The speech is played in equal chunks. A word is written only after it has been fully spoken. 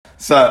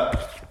So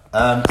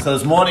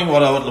this morning,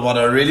 what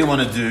I really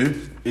want to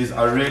do is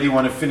I really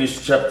want to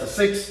finish chapter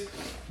 6,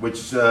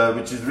 which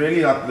is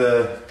really like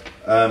the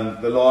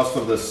last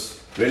of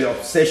this really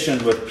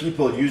obsession with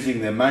people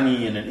using their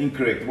money in an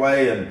incorrect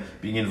way and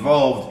being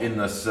involved in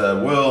this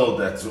world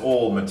that's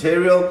all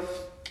material.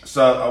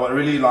 So I would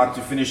really like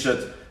to finish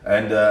it,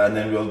 and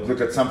then we'll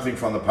look at something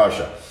from the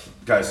Parsha.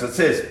 Okay, so it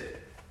says,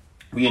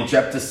 we're in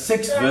chapter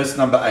 6, verse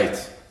number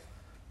 8.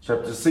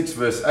 Chapter 6,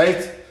 verse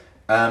 8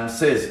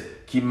 says,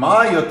 Ki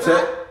ma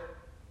yote...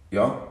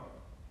 Yeah?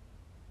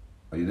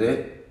 Are you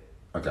there?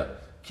 Okay.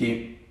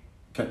 Sorry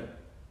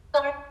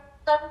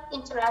to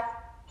interrupt.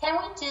 Can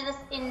we do this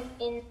in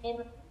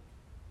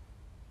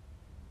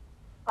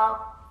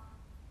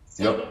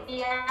Yep.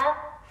 Syria?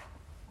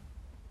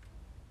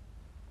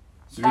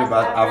 Speaking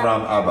about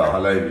Avram Abba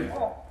Halevi.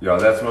 Yeah,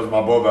 that's what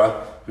my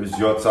Boba, whose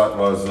Yotzat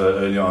was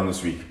earlier on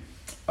this week.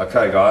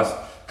 Okay, guys.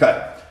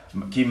 Okay.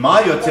 Ki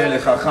ma yote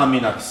lechacham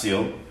min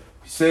aksil.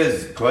 He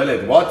says,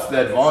 Kohelet, what's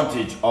the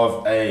advantage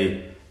of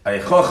a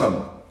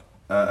chacham,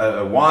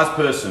 a wise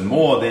person,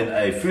 more than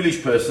a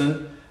foolish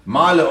person?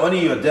 Ma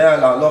le'oni yodea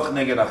la'aloch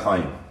neged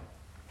achayim.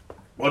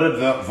 What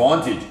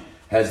advantage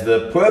has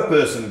the poor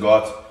person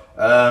got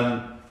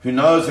who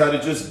knows how to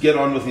just get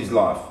on with his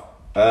life?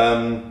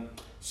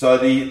 So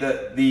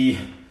the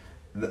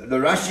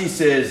Rashi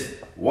says,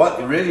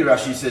 what really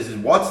Rashi says is,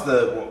 what's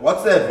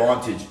the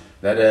advantage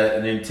that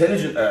an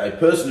intelligent a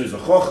person who's a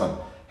chacham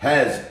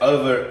has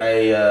over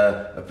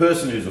a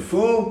person who's a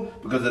fool?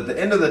 Because at the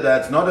end of the day,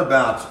 it's not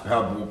about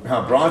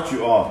how bright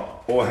you are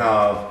or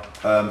how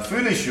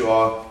foolish you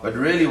are, but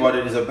really what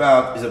it is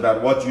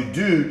about what you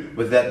do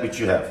with that which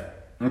you have.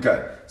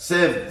 Okay,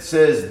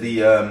 says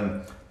the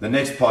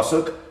next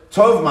pasuk,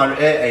 Tov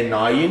mar'eh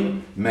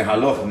einayin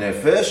mehaloch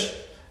nefesh,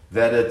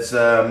 that it's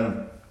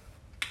Tov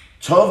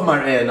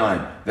mar'eh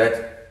einayin,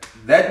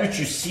 that which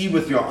you see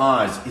with your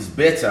eyes is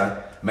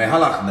better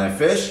mehalach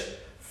nefesh,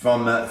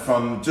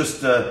 from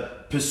just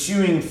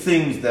pursuing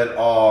things that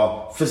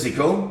are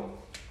physical.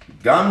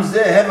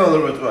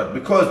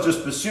 Because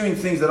just pursuing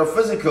things that are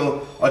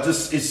physical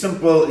is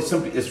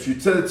simply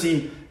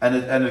futility, and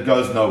it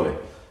goes nowhere.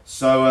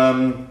 So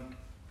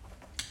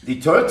the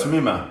Torah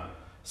Tamima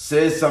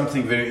says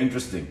something very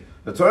interesting.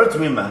 The Torah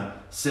Tamima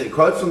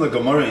quotes from the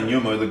Gemara in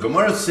Yuma. The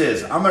Gemara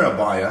says, Amar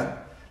Abaya,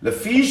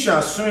 Lefi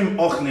sha'asurim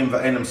ochlim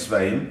va'enam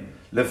sveim,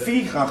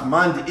 lefi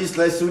chachman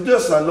de'islei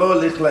sudas alo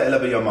lichla ela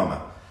b'yamama.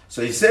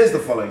 So he says the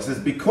following. He says,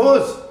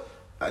 because,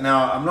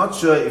 now I'm not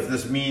sure if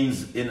this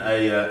means in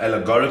a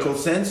allegorical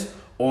sense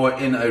or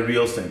in a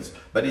real sense,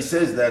 but he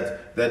says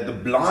that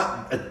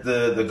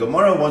the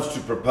Gemara wants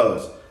to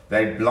propose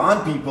that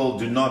blind people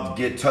do not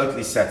get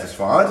totally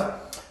satisfied.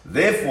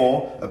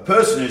 Therefore, a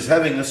person who's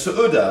having a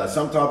su'udah,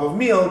 some type of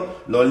meal,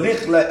 lo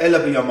lichla ela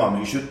b'yamam,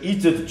 you should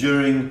eat it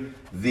during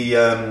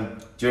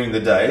the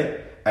day.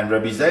 And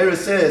Rabbi Zera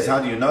says, how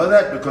do you know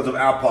that? Because of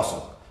our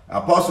pasuk.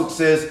 Our pasuk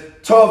says,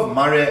 Tov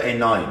mareh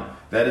einayim,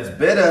 that it's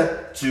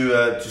better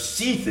to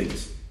see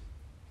things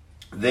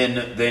than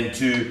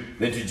to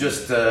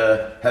just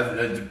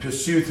to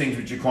pursue things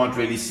which you can't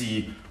really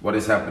see what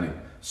is happening.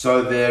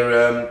 So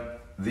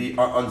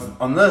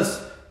on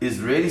this is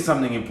really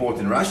something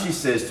important. Rashi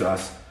says to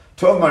us,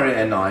 Tov mareh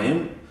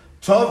einayim,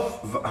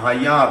 Tov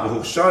haya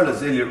v'huchshar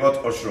lezeh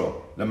lirot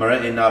oshro,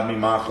 lemareh einav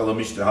mimachal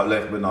u'mishteh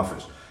halech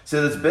b'nafesh.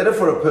 So it's better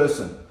for a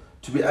person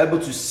to be able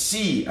to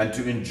see and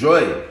to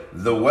enjoy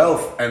the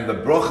wealth and the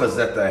brachas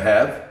that they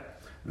have,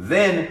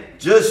 than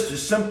just to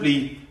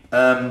simply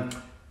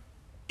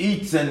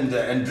eat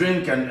and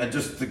drink and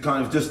just to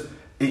kind of just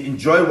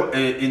enjoy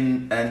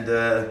and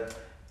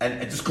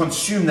just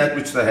consume that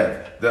which they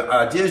have. The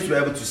idea is to be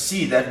able to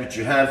see that which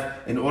you have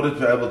in order to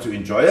be able to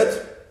enjoy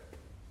it.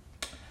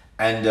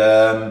 And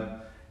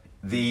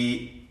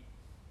the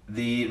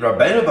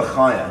Rabbeinu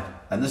Bechaya,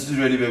 and this is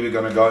really where we're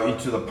going to go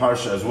into the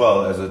Parsha as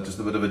well, as just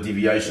a bit of a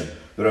deviation.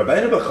 The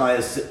Rabbeinu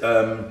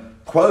Bechaya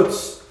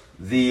quotes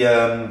the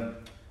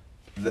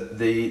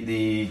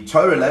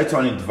Torah later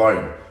on in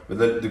Devarim. But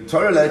the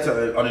Torah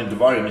later on in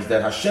Devarim is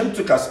that Hashem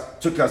took us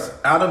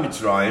out of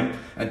Mitzrayim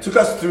and took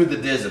us through the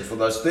desert for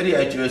those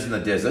 38 years in the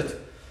desert.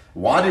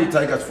 Why did He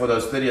take us for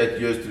those 38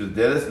 years through the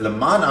desert?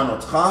 Leman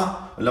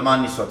anotcha,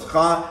 leman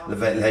nisotcha,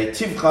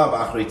 lehetivcha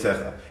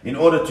v'achritecha. In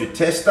order to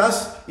test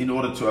us, in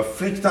order to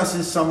afflict us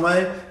in some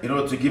way, in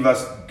order to give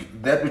us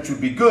that which would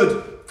be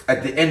good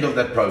at the end of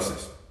that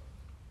process.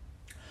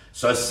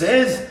 So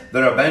says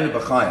the Rabbeinu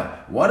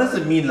Bechaya, what does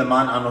it mean,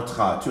 leman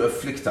anotcha, to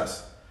afflict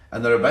us?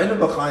 And the Rabbeinu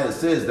Bechaya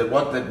says that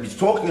what that he's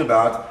talking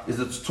about is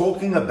it's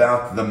talking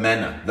about the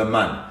manna, the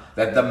man.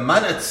 That the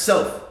man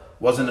itself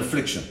was an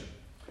affliction.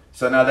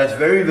 So now that's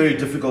very, very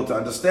difficult to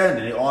understand,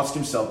 and he asks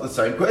himself the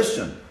same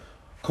question.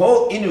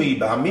 Kol inui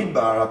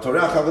b'hamidbar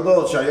ha'torach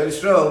ha'gadol sh'haya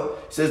Yisrael,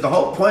 says the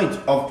whole point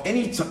of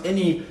any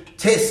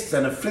tests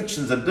and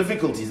afflictions and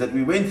difficulties that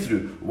we went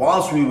through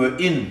whilst we were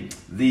in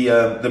the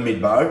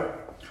midbar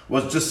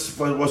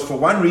was for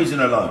one reason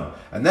alone,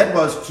 and that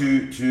was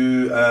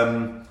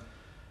to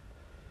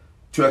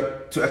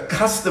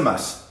accustom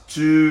us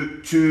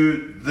to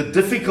the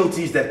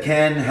difficulties that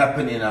can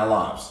happen in our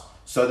lives.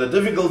 So the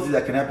difficulties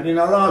that can happen in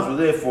our lives were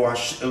there for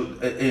us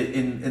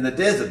in the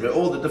desert, where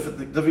all the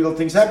difficult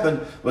things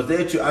happened, was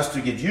there to us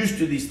to get used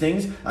to these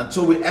things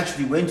until we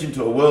actually went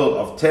into a world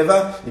of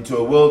teva, into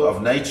a world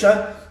of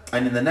nature.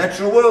 And in the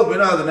natural world, we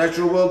know how the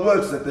natural world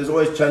works, that there's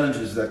always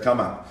challenges that come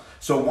up.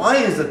 So why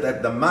is it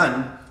that the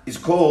man is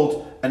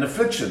called an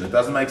affliction? It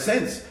doesn't make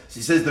sense. So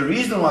he says the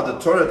reason why the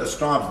Torah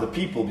describes the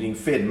people being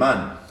fed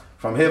man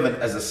from heaven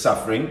as a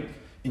suffering,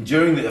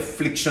 enduring the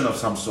affliction of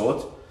some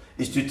sort,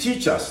 is to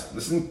teach us,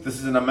 this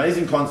is an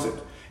amazing concept,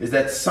 is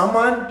that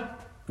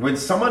when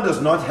someone does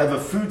not have a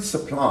food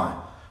supply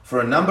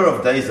for a number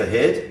of days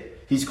ahead,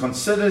 he's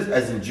considered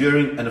as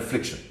enduring an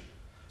affliction.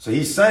 So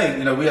he's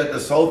saying, we had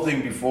this whole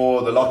thing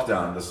before the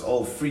lockdown, this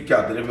whole freak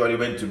out that everybody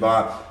went to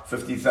buy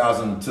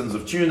 50,000 tins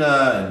of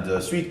tuna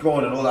and sweet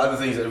corn and all the other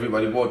things that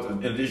everybody bought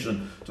in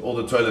addition to all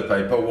the toilet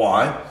paper.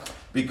 Why?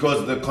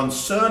 Because the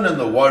concern and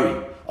the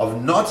worry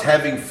of not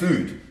having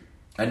food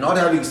and not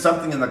having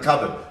something in the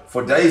cupboard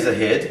for days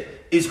ahead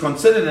is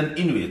considered an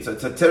inui.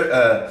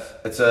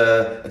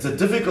 It's a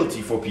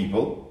difficulty for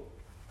people,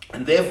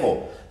 and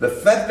therefore the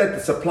fact that the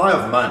supply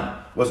of man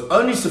was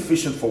only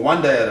sufficient for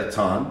one day at a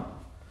time,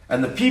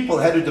 and the people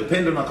had to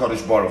depend on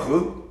HaKadosh Baruch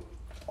Hu,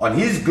 on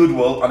His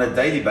goodwill on a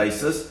daily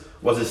basis,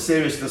 was a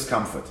serious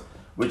discomfort,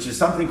 which is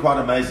something quite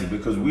amazing,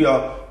 because we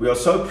are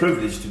so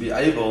privileged to be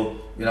able.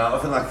 I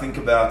often think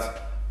about.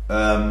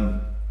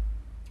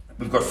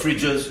 We've got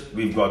fridges,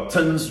 we've got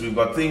tins, we've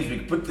got things, we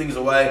put things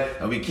away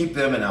and we keep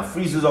them, and our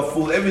freezers are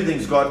full,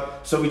 everything's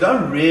got, so we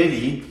don't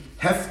really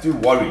have to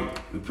worry,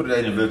 we put it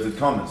in inverted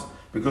commas,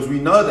 because we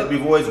know that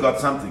we've always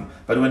got something.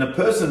 But when a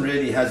person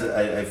really has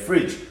a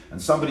fridge,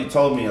 and somebody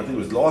told me, I think it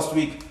was last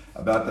week,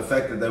 about the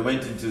fact that they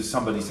went into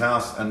somebody's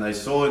house and they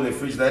saw in their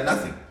fridge they had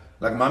nothing,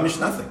 like mamish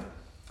nothing.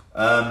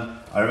 I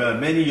remember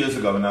many years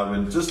ago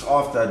when just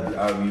after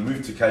we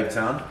moved to Cape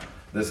Town,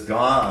 this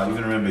guy, I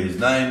even remember his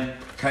name,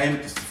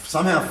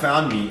 somehow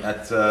found me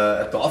at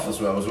the office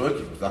where I was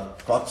working. It was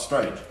quite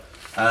strange.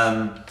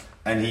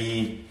 And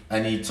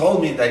he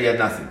told me that he had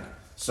nothing.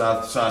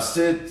 So I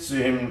said to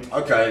him,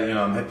 okay,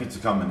 I'm happy to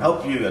come and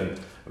help you. And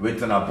I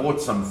went and I bought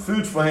some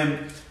food for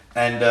him.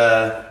 And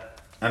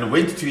I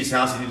went to his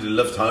house. He needed a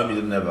lift home. He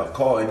didn't have a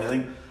car or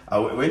anything. I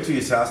went to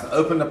his house and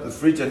opened up the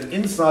fridge. And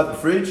inside the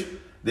fridge,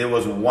 there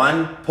was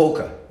one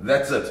polka.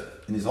 That's it.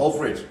 In his whole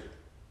fridge.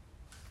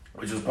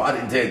 Which was quite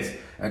intense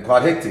and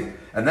quite hectic.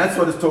 And that's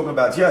what it's talking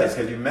about here. It's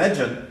because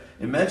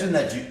imagine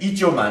that you eat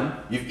your man,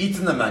 you've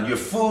eaten the man, you're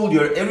full,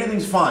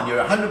 everything's fine,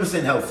 you're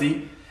 100%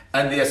 healthy,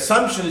 and the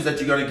assumption is that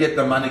you're going to get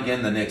the man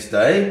again the next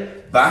day,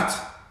 but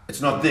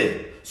it's not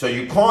there. So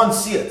you can't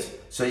see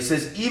it. So he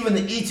says, even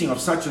the eating of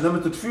such a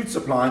limited food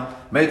supply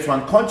makes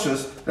one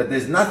conscious that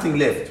there's nothing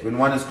left when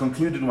one has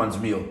concluded one's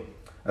meal,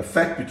 a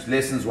fact which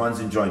lessens one's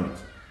enjoyment.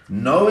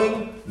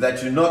 Knowing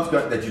that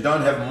that you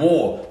don't have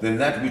more than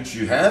that which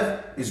you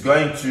have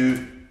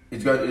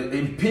it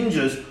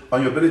impinges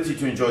on your ability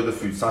to enjoy the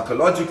food.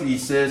 Psychologically, he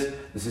says,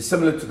 this is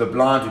similar to the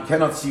blind who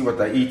cannot see what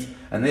they eat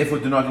and therefore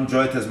do not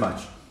enjoy it as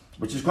much.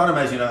 Which is quite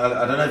amazing.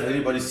 I don't know if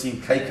anybody's seen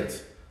Cake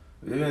It.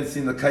 Have you ever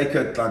seen the Cake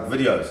It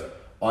videos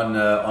on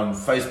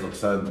Facebook?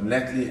 So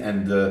Natalie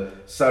and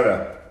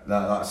Sarah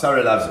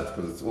loves it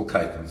because it's all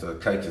cake, and so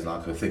cake is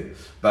like her thing.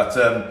 But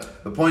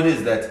the point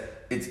is that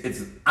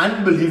it's an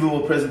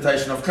unbelievable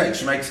presentation of cake.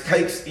 She makes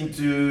cakes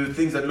into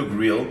things that look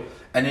real.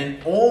 And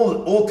in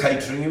all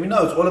catering, we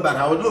know it's all about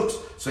how it looks.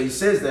 So he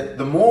says that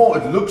the more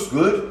it looks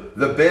good,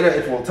 the better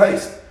it will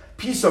taste.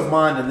 Peace of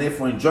mind and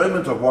therefore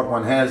enjoyment of what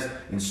one has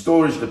in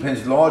storage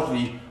depends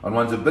largely on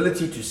one's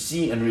ability to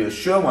see and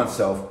reassure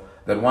oneself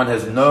that one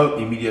has no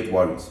immediate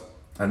worries.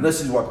 And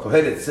this is what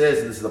Kohelet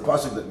says, and this is the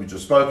pasuk that we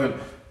just spoken.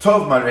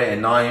 Tov mareh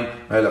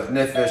enayim melech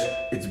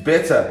nefesh. It's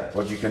better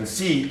what you can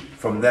see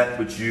from that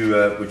which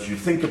you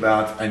think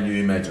about and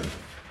you imagine.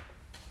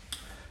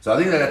 So I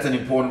think that's an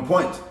important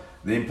point.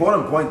 The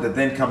important point that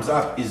then comes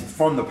up is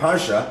from the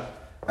Parsha,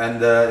 and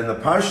in the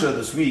Parsha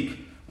this week,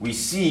 we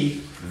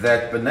see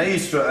that Bnei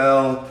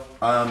Yisrael,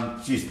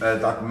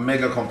 like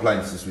mega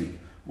complaints this week.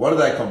 What do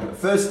they complain?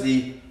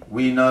 Firstly,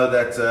 we know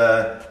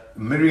that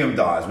Miriam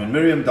dies. When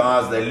Miriam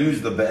dies, they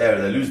lose the Be'er,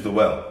 they lose the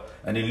well.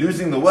 And in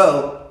losing the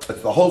well,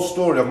 it's the whole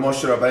story of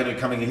Moshe Rabbeinu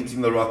coming and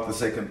hitting the rock the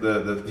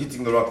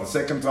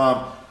second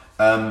time.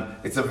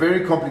 It's a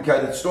very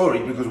complicated story,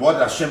 because what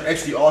Hashem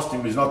actually asked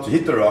him is not to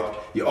hit the rock.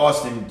 He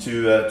asked him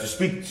to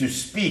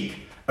speak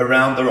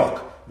around the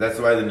rock. That's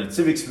the way the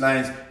Netziv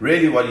explains.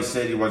 Really what he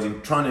said, he was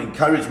trying to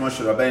encourage Moshe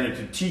Rabbeinu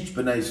to teach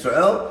Bnei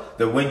Israel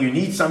that when you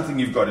need something,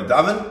 you've got to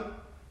daven.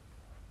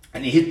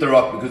 And he hit the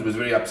rock because he was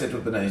very upset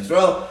with Bnei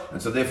Israel,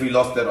 and so therefore he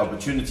lost that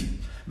opportunity.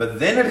 But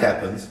then it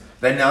happens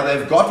that now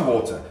they've got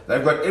water.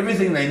 They've got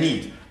everything they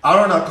need.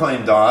 Aaron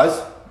HaKohen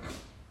dies,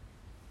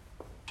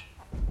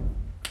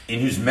 in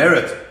whose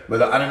merit were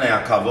the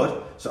Ananei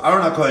HaKavod. So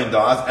Aaron HaKohen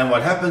dies, and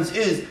what happens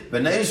is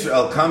Bnei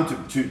Israel come to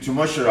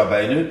Moshe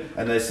Rabbeinu,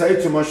 and they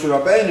say to Moshe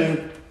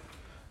Rabbeinu,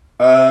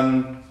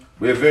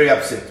 We're very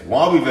upset.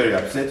 Why are we very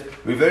upset?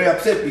 We're very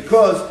upset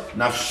because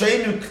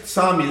nafshenu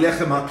k'tsa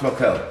milechem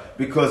haklokel.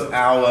 Because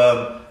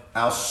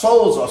our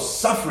souls are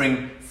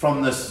suffering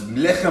from this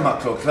lechem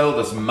haklokel,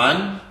 this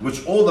man,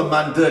 which all the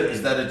man did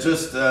is that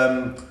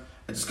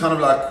it's kind of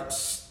like,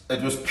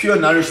 it was pure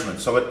nourishment.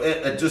 So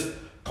it just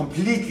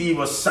completely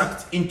was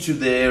sucked into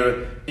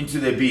their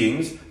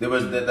beings. They never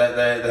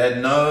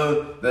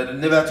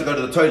had to go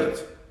to the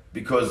toilet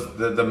because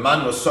the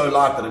man was so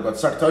light that it got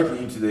sucked totally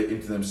into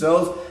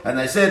themselves. And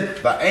they said,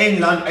 "Va'ein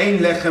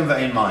lechem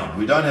va'ein mayim."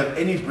 We don't have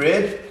any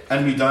bread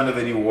and we don't have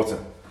any water.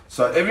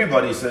 So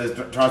everybody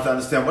tries to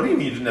understand, what do you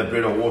mean you didn't have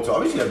bread or water?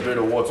 Obviously you had bread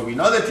or water. We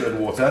know that you had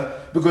water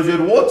because you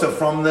had water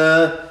from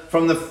the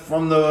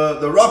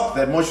rock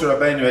that Moshe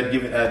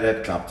Rabbeinu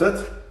had clapped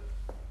it.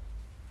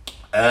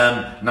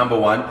 Number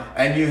one,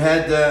 and you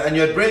had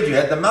bread. You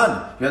had the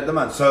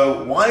man.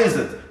 So why is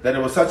it that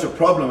it was such a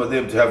problem with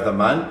them to have the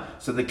man?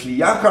 So the Kli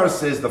Yakar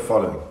says the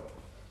following: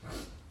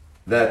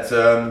 that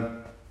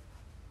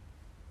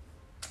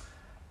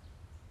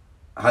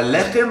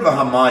halechem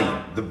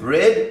v'hamayim, the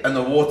bread and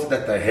the water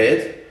that they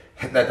had,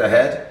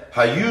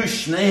 hayu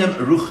shneim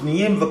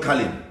ruchniim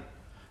v'kalim.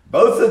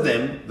 Both of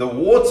them, the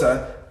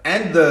water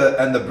and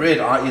the bread,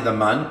 i.e. the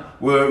man,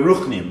 were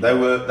ruchnim. They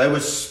were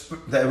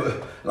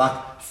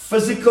like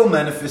physical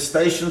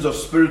manifestations of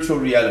spiritual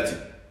reality,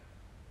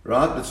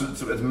 right?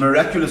 It's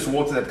miraculous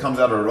water that comes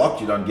out of a rock.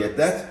 You don't get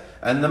that.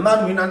 And the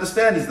man, we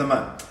understand, is the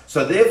man.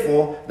 So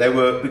therefore,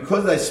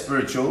 because they're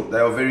spiritual, they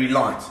are very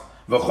light.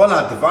 V'chol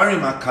ha'dvarim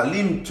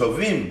ha'kalim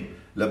tovim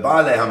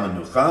leba'alei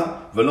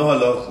ha'menucha v'lo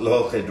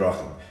ha'olchei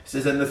drachim. He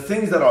says, and the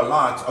things that are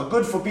light are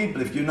good for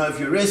people if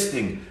you're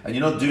resting and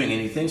you're not doing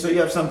anything, so you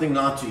have something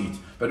light to eat.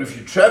 But if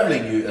you're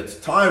traveling, it's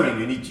tiring,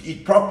 you need to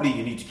eat properly,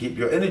 you need to keep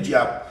your energy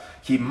up.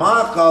 When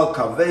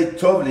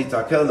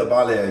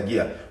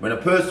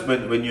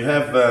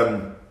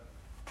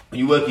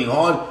you're working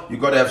hard, you've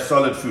got to have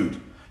solid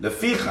food.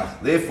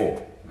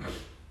 Therefore,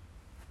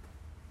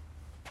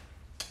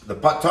 the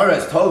Torah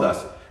has told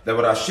us that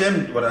what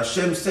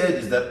Hashem said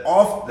is that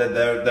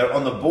they're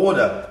on the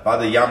border by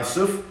the Yam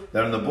Suf,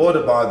 they're on the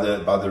border by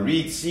the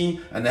Reed Sea,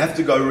 and they have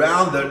to go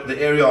around the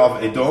area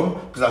of Edom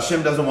because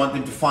Hashem doesn't want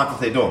them to fight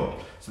with Edom.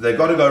 So they've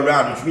got to go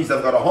around, which means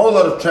they've got a whole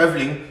lot of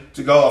traveling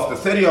to go. After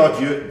 38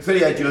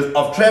 years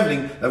of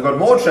traveling, they've got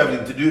more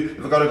traveling to do.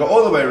 They've got to go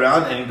all the way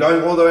around, and in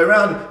going all the way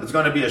around, it's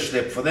going to be a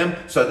schlep for them.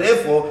 So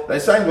therefore, they're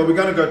saying, well, we're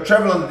going to go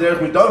travel on the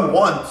derech. We don't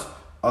want,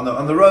 on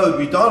the road,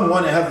 we don't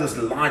want to have this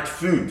light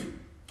food.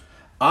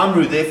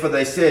 Amru, therefore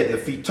they said,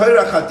 there's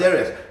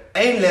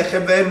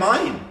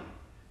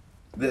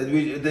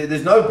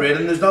no bread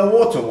and there's no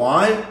water.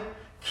 Why?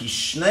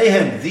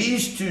 Kishnehem,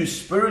 these two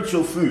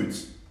spiritual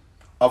foods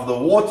of the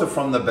water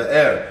from the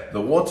be'er, the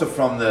water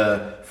from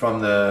the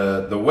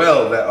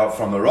well,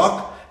 from the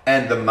rock,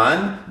 and the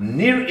man,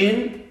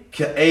 nir'in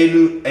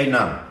ke'elu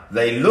enam.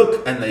 They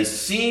look and they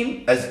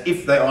seem as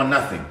if they are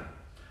nothing.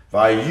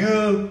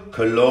 Vayu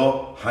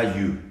kelo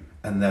hayu,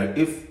 and they're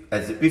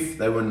as if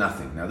they were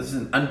nothing. Now this is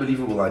an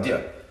unbelievable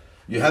idea.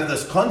 You have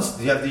these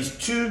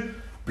two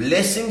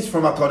blessings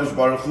from HaKadosh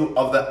Baruch Hu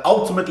of the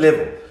ultimate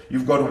level.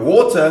 You've got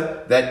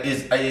water that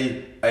is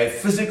a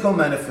physical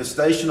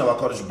manifestation of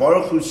HaKadosh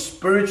Baruch Hu's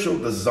spiritual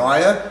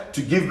desire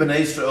to give Bnei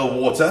Israel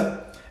water.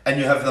 And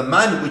you have the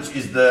man, which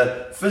is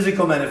the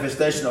physical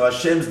manifestation of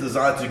Hashem's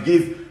desire to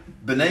give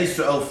Bnei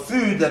Israel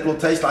food that will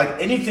taste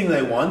like anything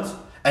they want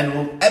and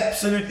will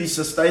absolutely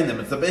sustain them.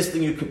 It's the best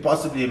thing you could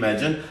possibly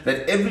imagine,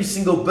 that every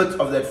single bit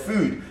of that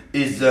food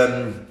is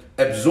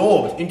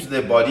absorbed into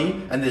their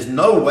body and there's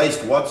no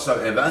waste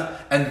whatsoever.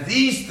 And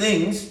these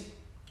things,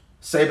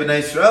 say Bnei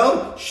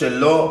Israel,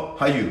 shelo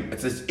hayu.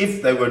 It's as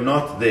if they were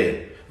not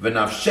there.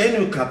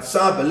 V'nafshenu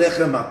katsa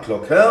belechem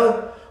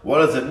haklokel.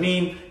 What does it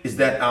mean? Is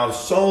that our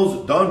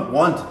souls don't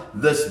want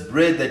this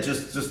bread that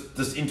just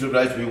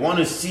disintegrates. We want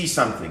to see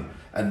something.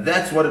 And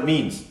that's what it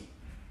means.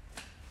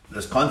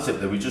 This concept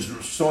that we just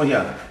saw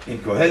here in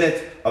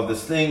Kohelet of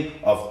this thing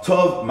of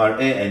Tov Mar'eh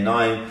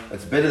Einayim.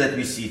 It's better that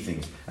we see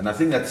things. And I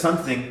think that's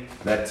something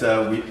that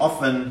we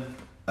often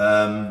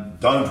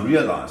don't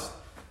realize,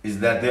 is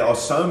that there are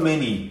so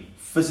many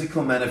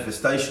physical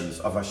manifestations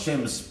of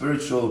Hashem's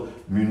spiritual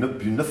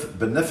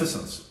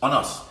beneficence on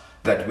us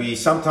that we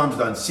sometimes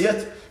don't see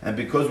it, and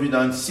because we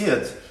don't see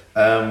it,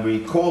 we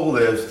call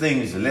those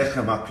things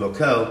lechem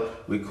haklokel.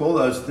 We call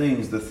those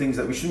things the things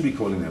that we shouldn't be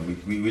calling them.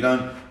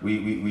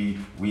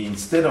 We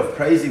instead of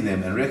praising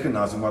them and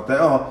recognizing what they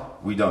are,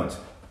 we don't.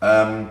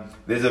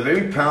 There's a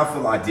very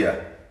powerful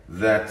idea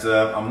that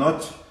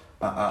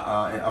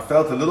I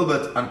felt a little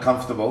bit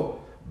uncomfortable,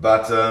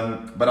 but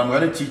I'm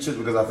going to teach it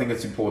because I think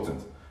it's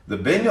important. The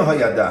Ben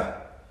Yehoyada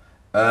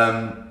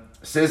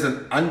says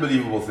an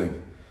unbelievable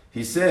thing.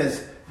 He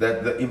says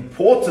that the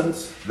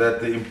importance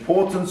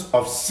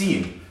of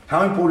seeing,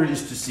 how important it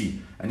is to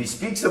see. And he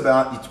speaks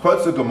about, he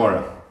quotes the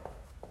Gemara,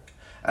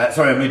 a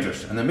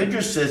Midrash. And the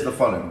Midrash says the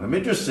following. The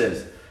Midrash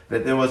says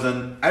that there was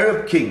an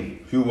Arab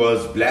king who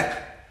was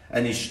black,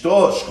 and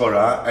Ishto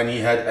Shchora, and he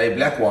had a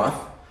black wife,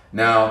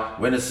 Now,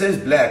 when it says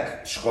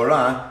black,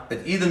 shchora,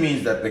 it either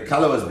means that the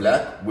color was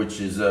black, which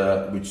is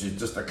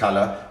just a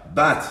color,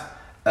 but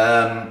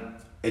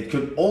it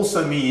could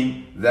also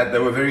mean that they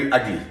were very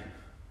ugly.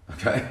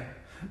 Okay,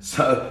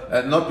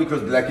 so not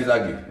because black is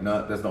ugly.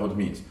 No, that's not what it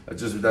means.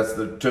 That's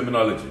the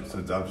terminology. So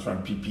I'm just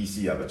trying to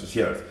PC but just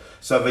hear it.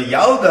 So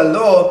v'yalda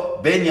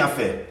lo ben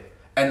yafeh,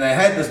 and they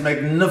had this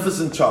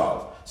magnificent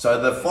child. So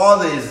the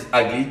father is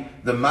ugly,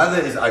 the mother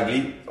is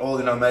ugly.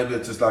 Or maybe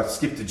it's just like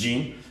skipped a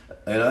gene.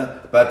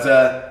 But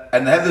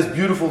and they have this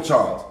beautiful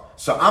child.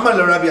 So Amar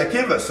le Rabbi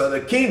Akiva. So the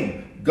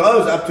king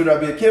goes up to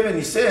Rabbi Akiva and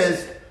he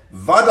says,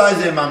 "Vadai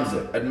ze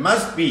mamzer. It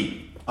must be.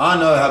 I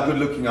know how good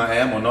looking I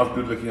am or not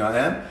good looking I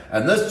am,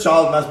 and this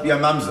child must be a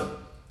mamzer,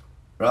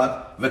 right?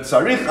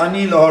 V'tzarich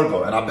ani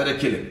lahorgo, and I better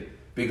kill him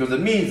because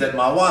it means that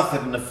my wife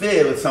had an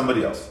affair with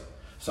somebody else."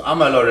 So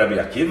Amar lo Rabbi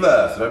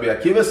Akiva. So Rabbi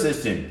Akiva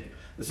says to him,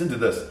 "Listen to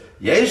this.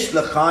 Yesh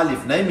lecha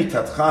lifnei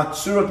mitatcha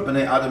tsurot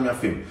bnei adam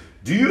yafim.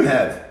 Do you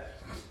have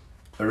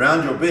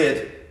around your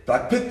bed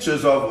like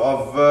pictures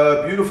of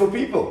beautiful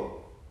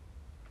people,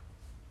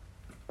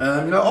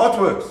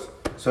 artworks?"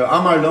 So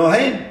Amar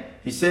Lohain,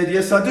 he said,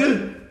 "Yes, I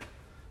do."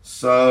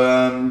 So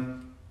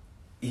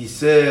he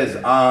says,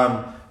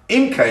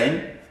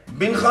 Imkain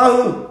bin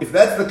chahu. If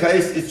that's the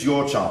case, it's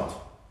your child.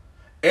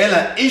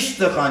 Ela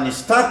ishtecha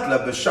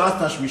nistatla b'shas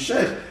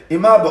tashmishech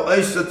ima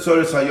ba'oisat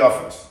tzoris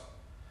hayafos.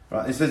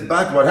 Right? He says,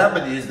 but what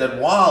happened is that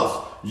whilst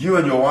you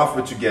and your wife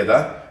were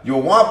together,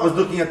 your wife was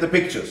looking at the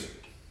pictures.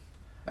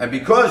 And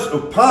because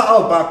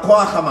upa'al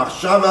ba'koach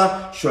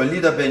ha'machshava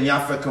sholida ben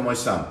yafa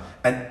kamoisam,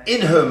 and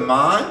in her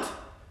mind,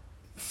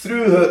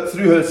 through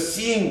her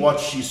seeing what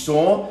she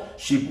saw,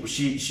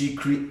 she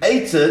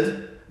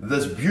created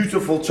this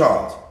beautiful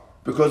child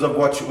because of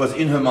what was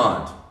in her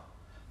mind.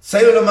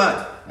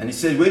 And he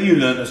said, where do you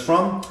learn this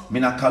from?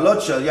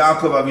 Minakalot shel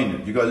Yaakov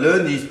Avinu. You got to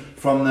learn these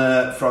from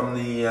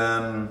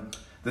the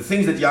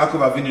things that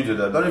Yaakov Avinu did.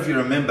 I don't know if you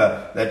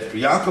remember that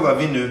Yaakov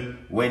Avinu,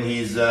 when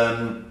he's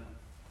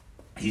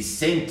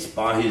sent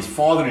by his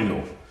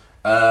father-in-law.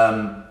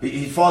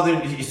 He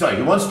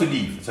wants to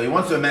leave. So he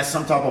wants to amass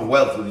some type of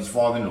wealth with his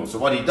father-in-law. So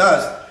what he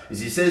does is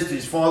he says to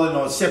his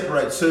father-in-law,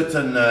 separate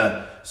certain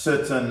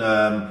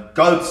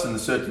goats and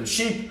certain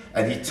sheep,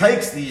 and he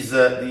takes these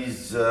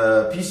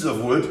pieces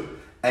of wood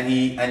and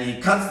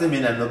he cuts them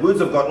in, and the woods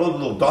have got all the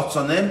little dots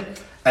on them,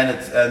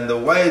 and the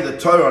way the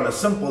Torah on a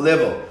simple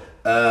level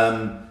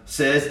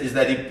says is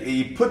that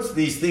he puts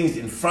these things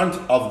in front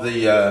of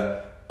the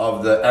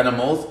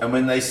animals, and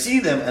when they see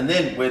them, and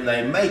then when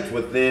they mate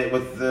when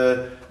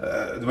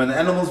the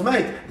animals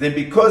mate, then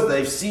because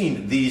they've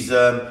seen these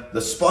the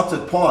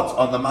spotted parts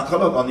on the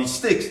machalot, on these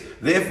sticks,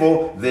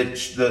 therefore the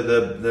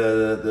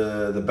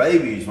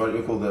babies, what do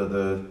you call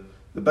the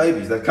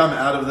babies that come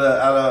out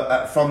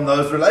of from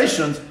those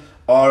relations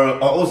are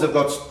also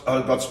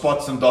got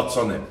spots and dots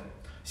on them.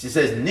 She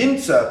says,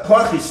 Nimtza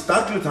koach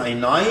istaklut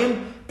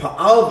ha'inayim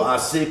pa'al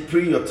v'aseh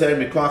pri yoter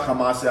mikoach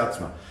ha'maseh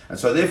atzma. And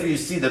so therefore you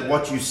see that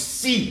what you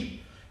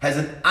see has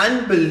an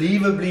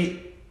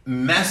unbelievably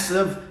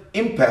massive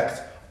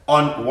impact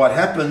on what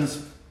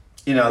happens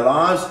in our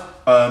lives,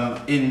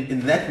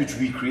 in that which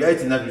we create,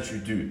 in that which we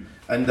do.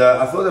 And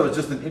I thought that was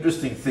just an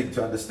interesting thing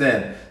to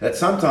understand, that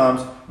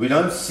sometimes we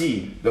don't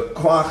see the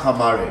koach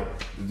hamare,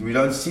 we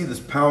don't see this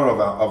power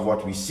of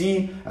what we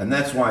see, and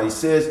that's why he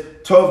says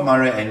tov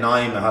mare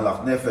einayim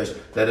halach nefesh,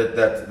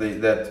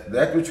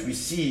 that which we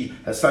see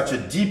has such a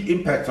deep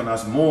impact on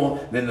us, more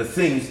than the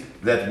things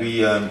that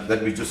we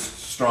just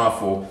strive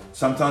for.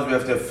 Sometimes we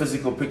have to have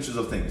physical pictures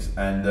of things,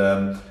 and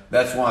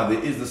that's why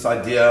there is this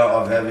idea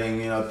of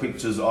having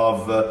pictures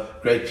of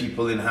great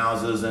people in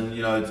houses, and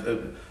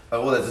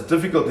that's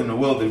difficult in the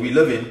world that we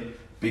live in,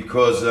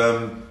 because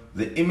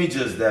the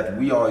images that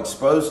we are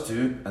exposed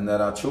to and that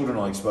our children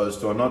are exposed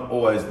to are not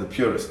always the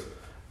purest.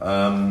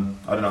 I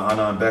don't know. I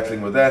know I'm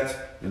battling with that.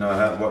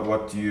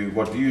 What do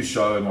you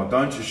show and what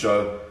don't you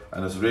show?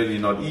 And it's really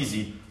not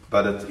easy,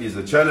 but it is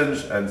a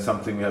challenge and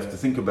something we have to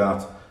think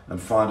about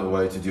and find a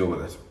way to deal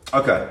with it.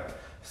 Okay,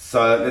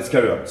 so let's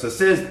carry on. So it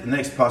says the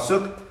next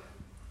pasuk,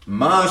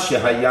 Ma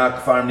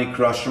shehaya kfar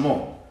nikra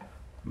shemo.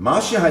 Ma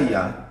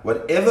shehaya,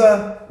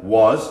 whatever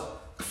was,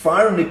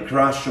 kfar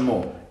nikra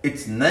shemo,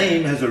 its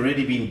name has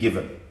already been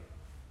given.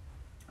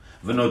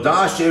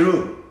 V'noda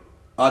sheru,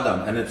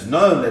 Adam, and it's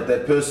known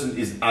that person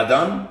is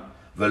Adam.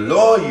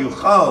 V'lo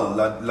yuchal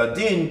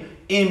ladin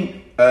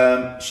im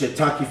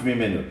shetakif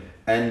mimenu,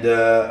 and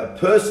a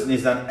person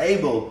is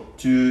unable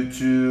to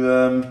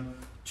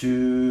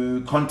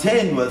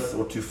contend with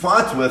or to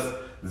fight with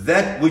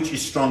that which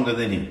is stronger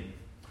than him.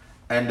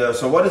 And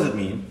so what does it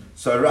mean?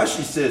 So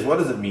Rashi says, what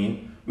does it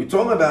mean? We're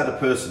talking about a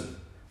person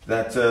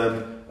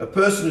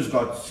who's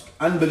got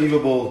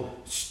unbelievable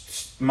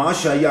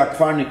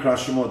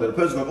that a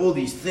person got all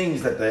these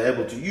things that they're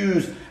able to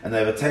use, and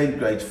they've attained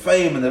great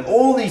fame, and they've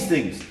all these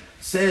things.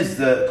 Says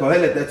the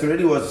Kohelet, that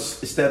already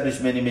was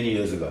established many, many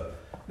years ago.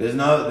 At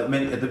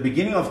the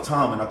beginning of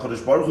time, when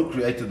HaKadosh Baruch Hu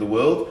created the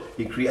world,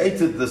 he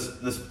created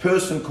this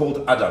person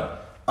called Adam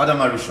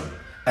Arishon.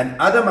 And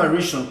Adam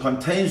Arishon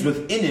contains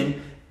within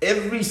him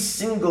every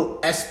single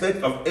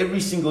aspect of every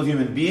single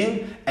human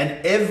being and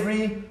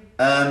every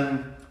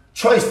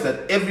choice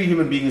that every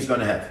human being is going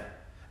to have.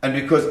 And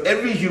because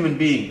every human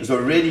being has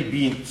already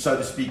been, so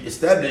to speak,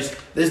 established,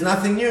 there's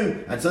nothing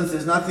new. And since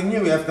there's nothing new,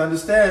 we have to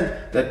understand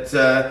that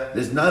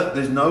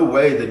there's no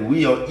way that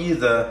we are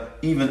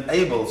even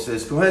able,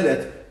 says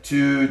Kohelet,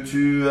 to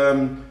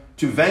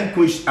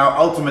vanquish our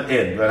ultimate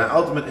end. And our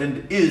ultimate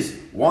end is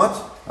what?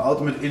 Our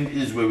ultimate end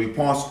is where we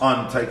pass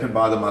on, taken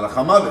by the Malach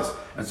HaMavis.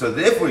 And so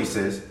therefore he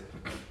says,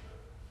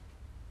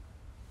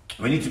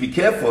 we need to be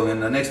careful in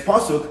the next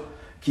pasuk,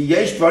 Ki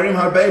yesh dvarim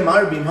harbei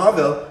marbim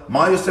havel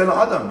ma yosel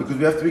adam, because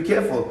we have to be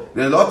careful.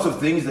 There are lots of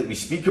things that we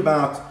speak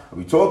about,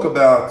 we talk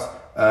about,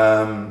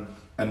 and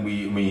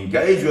we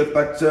engage with,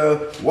 but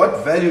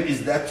what value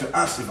is that to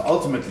us if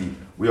ultimately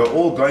we are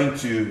all going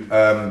to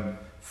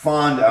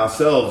find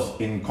ourselves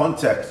in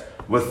contact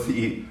with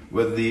the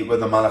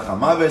Malach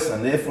HaMaves?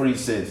 And therefore he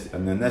says,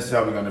 and then that's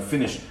how we're going to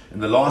finish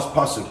in the last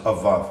pasuk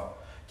of Vav.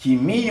 Ki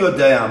mi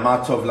yodea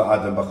ma tov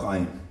la'adam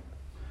b'chaim.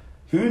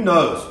 Who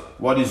knows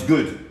what is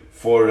good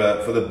for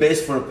the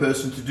best for a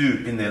person to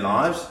do in their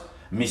lives?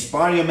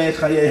 Mispar yamei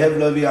chayei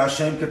hevlo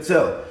v'Hashem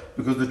katzel.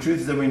 Because the truth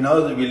is that we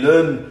know that we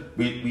learn,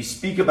 we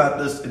speak about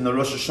this in the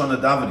Rosh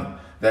Hashanah davening,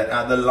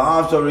 that the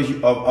lives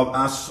of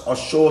us are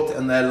short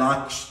and they're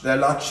like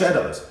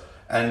shadows.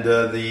 And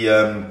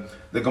the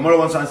Gemara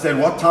wants to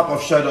understand what type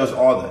of shadows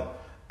are there.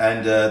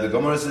 And the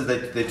Gemara says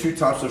that there are two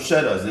types of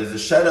shadows. There's the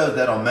shadows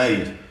that are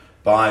made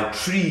by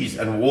trees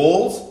and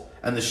walls,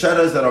 and the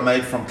shadows that are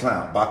made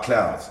by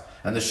clouds.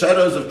 And the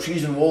shadows of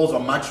trees and walls are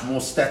much more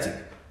static.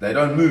 They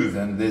don't move,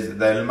 and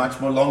they're much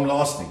more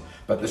long-lasting.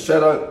 But the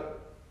shadow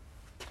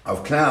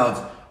of clouds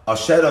are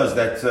shadows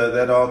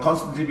that are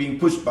constantly being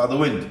pushed by the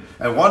wind.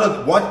 And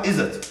what is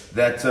it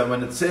that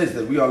when it says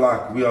that we are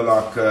like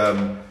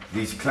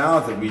these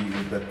clouds, that we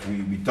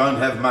don't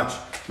have much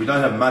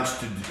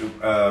to do,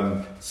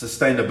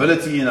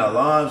 sustainability in our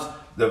lives?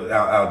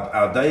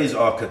 Our days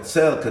are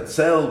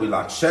katzel, we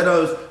like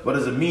shadows. What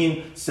does it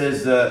mean?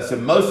 Says so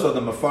most of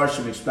the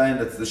Mefarshim explain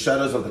that it's the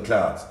shadows of the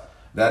clouds.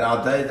 That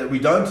our day, that we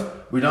don't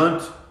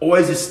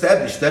always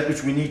establish that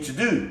which we need to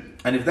do.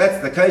 And if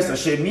that's the case,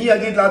 who's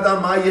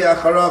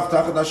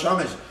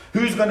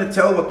going to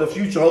tell what the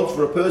future holds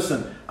for a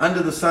person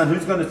under the sun?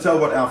 Who's going to tell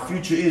what our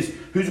future is?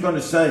 Who's going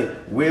to say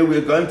where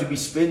we're going to be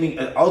spending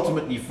and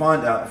ultimately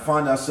find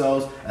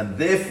ourselves? And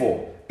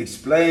therefore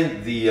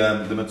explain the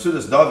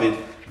Metzudas David.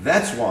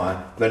 That's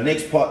why the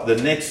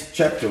next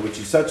chapter, which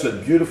is such a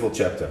beautiful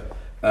chapter,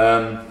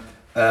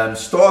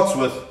 starts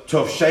with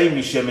Tov Shem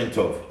Mishem and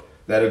Tov.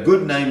 That a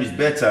good name is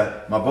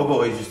better. My Baba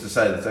always used to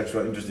say, that's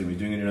actually interesting, we're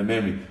doing it in a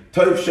memory.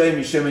 Tov Shem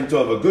Mishem and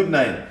Tov, a good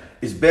name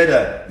is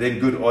better than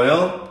good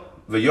oil.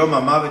 V'yom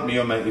ha'mavet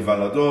miyom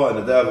ha'ivalato, and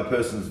the day of a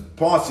person's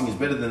passing is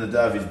better than the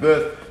day of his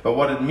birth. But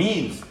what it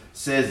means,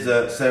 say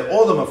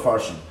all the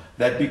Mefarshim,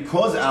 that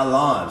because our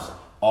lives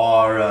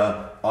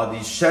are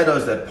these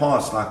shadows that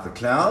pass like the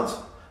clouds,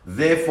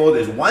 therefore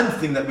there's one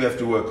thing that we have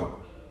to work on.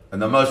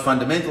 And the most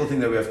fundamental thing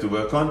that we have to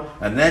work on,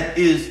 and that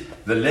is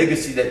the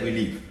legacy that we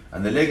leave.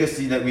 And the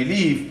legacy that we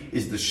leave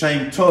is the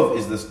Shem Tov,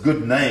 is this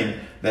good name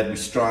that we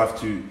strive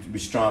to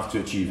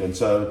achieve. And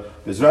so,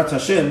 Bezrat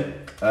Hashem,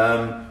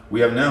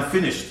 we have now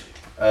finished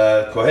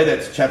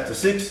Kohelet chapter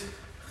 6.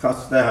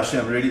 Chasdei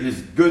Hashem really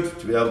is good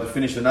to be able to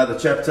finish another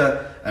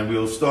chapter, and we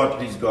will start,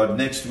 please God,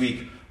 next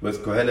week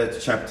with Kohelet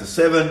chapter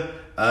 7.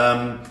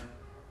 I'm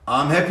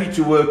happy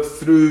to work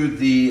through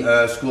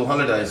the school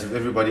holidays if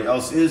everybody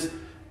else is.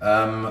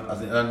 I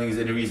don't think there's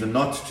any reason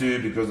not to,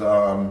 because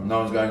no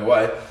one's going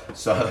away.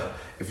 So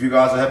if you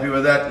guys are happy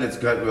with that,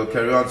 we'll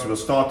carry on. So we'll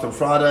start on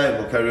Friday,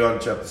 we'll carry on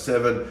chapter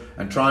 7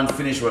 and try and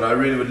finish what I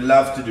really would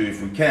love to do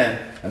if we can,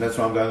 and that's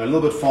why I'm going a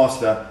little bit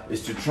faster,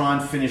 is to try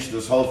and finish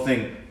this whole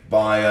thing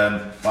by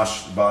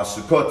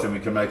Sukkot, and we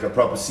can make a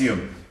proper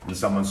siyum in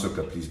someone's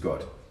sukkah, please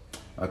God.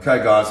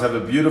 Okay guys, have a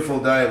beautiful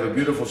day, have a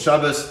beautiful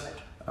Shabbos.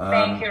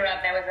 Thank you,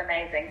 Rav. That was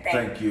amazing.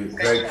 Thank you,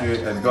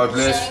 and God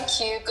bless. Thank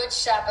you. Good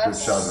Shabbos. Good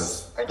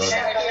Shabbos. Good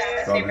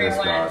Shabbos, God bless,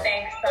 everyone. guys.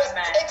 Thanks so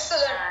much.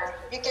 Excellent.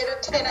 You get a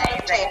 10 out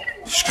of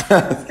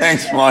 10.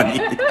 Thanks, Marty.